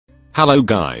Hello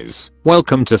guys,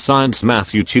 welcome to Science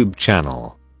Math YouTube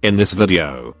channel. In this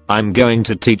video, I'm going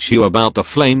to teach you about the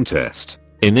flame test.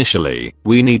 Initially,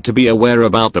 we need to be aware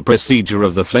about the procedure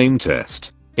of the flame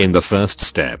test. In the first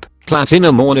step,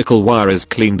 platinum or nickel wire is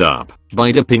cleaned up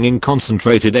by dipping in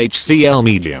concentrated HCl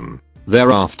medium.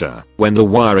 Thereafter, when the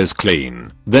wire is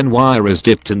clean, then wire is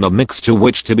dipped in the mixture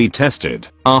which to be tested,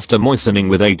 after moistening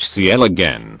with HCl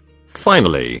again.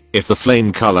 Finally, if the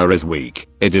flame color is weak,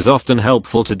 it is often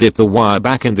helpful to dip the wire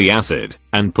back in the acid,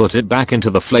 and put it back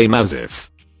into the flame as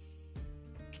if.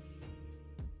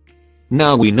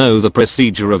 Now we know the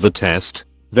procedure of the test,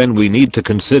 then we need to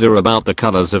consider about the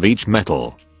colors of each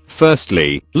metal.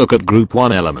 Firstly, look at group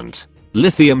 1 element.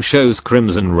 Lithium shows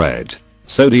crimson red.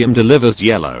 Sodium delivers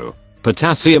yellow.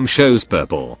 Potassium shows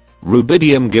purple.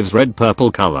 Rubidium gives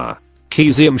red-purple color.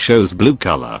 Cesium shows blue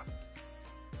color.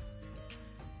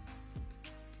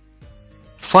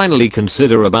 Finally,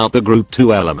 consider about the group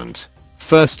 2 element.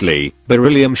 Firstly,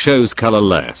 beryllium shows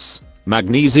colorless.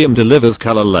 Magnesium delivers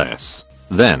colorless.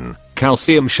 Then,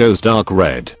 calcium shows dark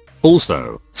red.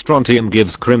 Also, strontium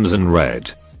gives crimson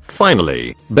red.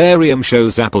 Finally, barium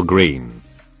shows apple green.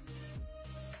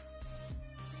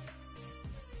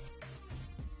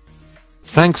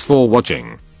 Thanks for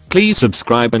watching. Please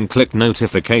subscribe and click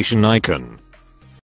notification icon.